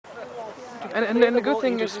And the good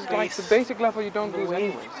thing is like the basic level you don't lose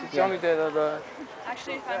anyways. It's only the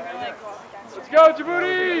Actually, if I'm really go up against Let's go,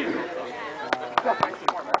 Djibouti!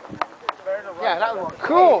 Yeah, that one.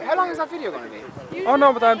 cool. How long is that video going to be? Oh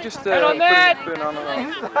no, but I'm just putting it on.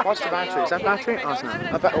 What's the battery? Is that battery? Oh, it's not.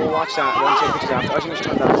 I bet we'll watch that. I want to take pictures after. I should just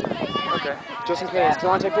turn that. Okay. Just in case. Do you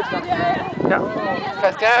want to take pictures after? Yeah.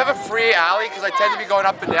 Guys, can I have a free alley? Because I tend to be going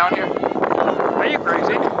up and down here. Are you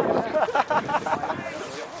crazy?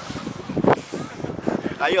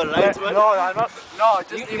 Are you a linesman? No, I'm not. No, I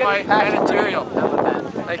just need my material.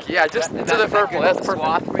 Like, yeah, just into the purple. That's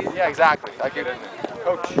perfect. Yeah, exactly. I get it.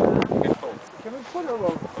 Coach. Can we put a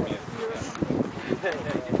little?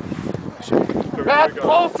 Matt,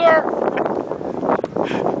 closer!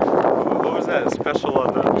 What was that? Special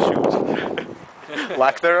on the shoes?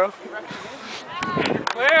 Lack thereof?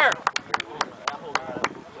 Clear!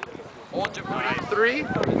 Old Djibouti 3,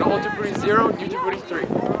 no, Old Djibouti 0, New Djibouti 3.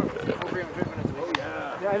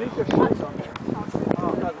 Yeah, I think there's shirts on there.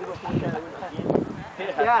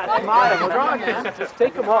 Yeah, it's mine. We're drawing. Just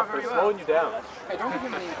take them off. They're slowing you down. Hey, don't give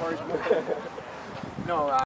him any encouragement. No,